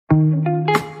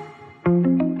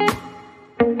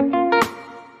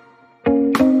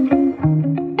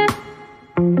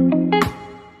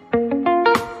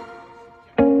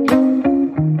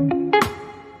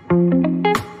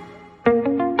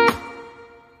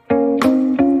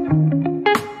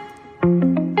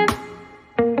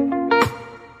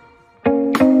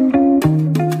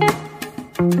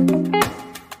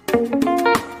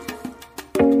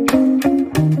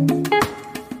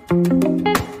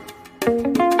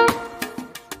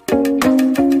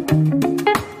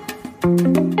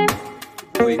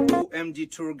DJ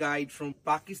tour guide from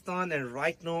Pakistan, and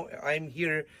right now I'm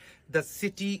here, the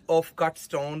city of cut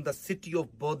stone, the city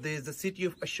of Buddhists, the city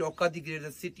of Ashoka the Great,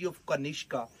 the city of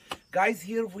Kanishka. Guys,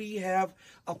 here we have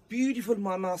a beautiful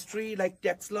monastery like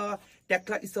Taxila.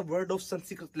 Taxila is a word of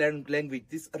Sanskrit language.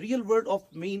 This real word of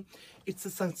mean, it's a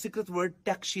Sanskrit word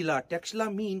Taxila.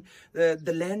 Taxila mean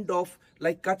the land of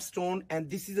like cut stone, and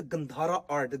this is a Gandhara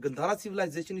art. The Gandhara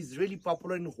civilization is really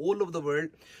popular in the whole of the world.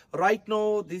 Right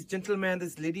now, this gentleman,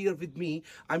 this lady are with me.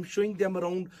 I'm showing them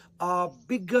around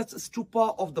biggest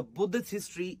stupa of the Buddhist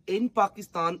history in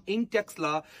Pakistan, in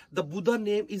Taxila. The Buddha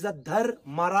name is a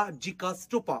Dharmarajika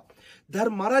stupa.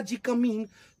 Dharmarajika mean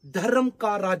Dharam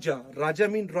ka Raja. Raja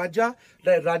mean Raja,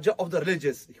 the Raja of the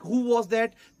religious. Who was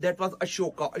that? That was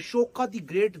Ashoka. Ashoka the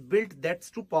Great built that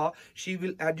stupa. She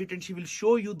will add it and she will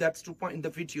show you that stupa in the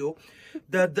video.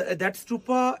 That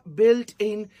stupa built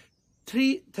in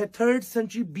 3rd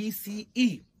century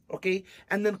BCE. Okay,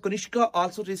 and then Kanishka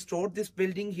also restored this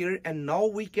building here, and now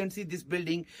we can see this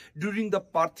building during the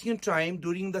Parthian time,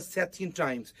 during the Scythian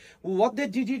times. What they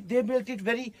did, they built it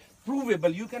very provable.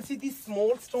 You can see these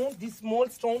small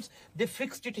stones, they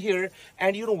fixed it here,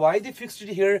 and you know why they fixed it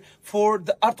here? For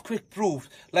the earthquake proof.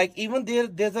 Like even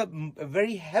there's a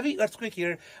very heavy earthquake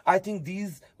here, I think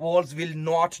these walls will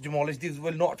not demolish, these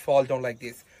will not fall down like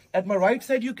this. At my right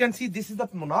side, you can see this is the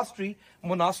monastery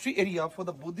area for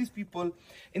the Buddhist people.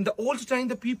 In the old time, in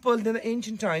the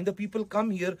ancient time, the people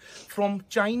come here from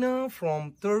China,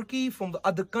 from Turkey, from the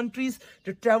other countries.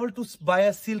 They travel to by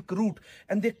a silk route,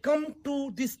 and they come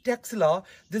to this Taxila.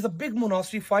 There's a big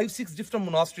monastery, 5-6 different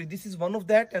monasteries. This is one of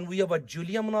that, and we have a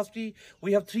Julia monastery.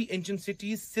 We have 3 ancient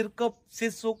cities, Sirkap,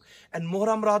 Sirsuk, and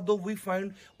Mohamrado. We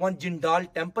find one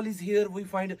Jindal temple is here. We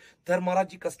find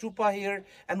Dharmarajika stupa here,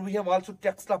 and we have also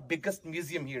Taxila biggest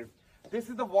museum here. This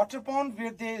is the water pond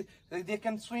where they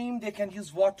can swim, they can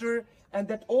use water, and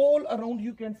that all around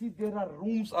you can see there are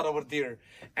rooms are over there.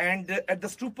 And at the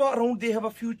stupa around they have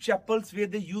a few chapels where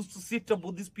they used to sit the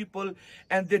Buddhist people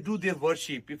and they do their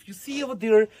worship. If you see over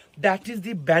there, that is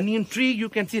the banyan tree you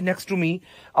can see next to me.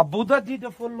 A Buddha did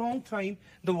for a long time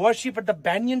the worship at the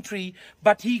banyan tree,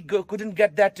 but he couldn't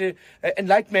get that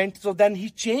enlightenment, so then he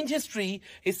changed his tree.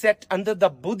 He sat under the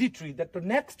Bodhi tree. That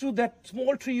next to that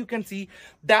small tree you can see,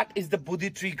 that is the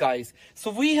Bodhi tree, guys.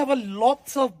 So we have a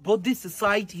lots of Buddhist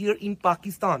site here in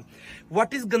Pakistan.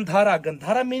 What is Gandhara?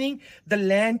 Gandhara meaning the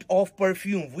land of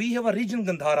perfume. We have a region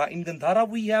Gandhara. In Gandhara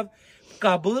we have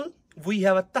Kabul, we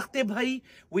have a Takhte Bhai,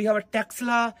 we have a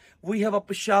Taxila, we have a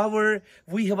Peshawar,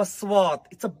 we have a Swat.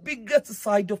 It's the biggest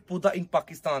site of Buddha in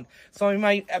Pakistan. So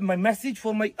my message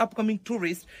for my upcoming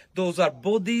tourists, those are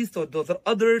Buddhists or those are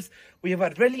others. We have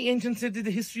a really ancient city,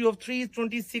 the history of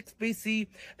 326 BC.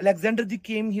 Alexander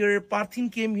came here,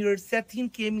 Parthian came here, Scythian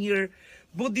came here,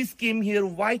 Buddhists came here,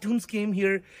 White Huns came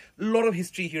here, a lot of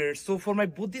history here. So for my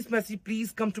Buddhist message,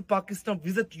 please come to Pakistan,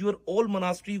 visit your old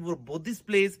monastery, your Buddhist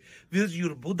place, visit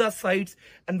your Buddha sites,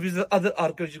 and visit other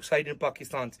archaeological sites in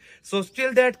Pakistan. So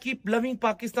still that, keep loving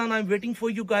Pakistan. I'm waiting for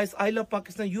you guys. I love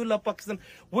Pakistan, you love Pakistan,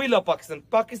 we love Pakistan.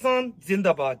 Pakistan,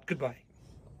 Zindabad. Goodbye.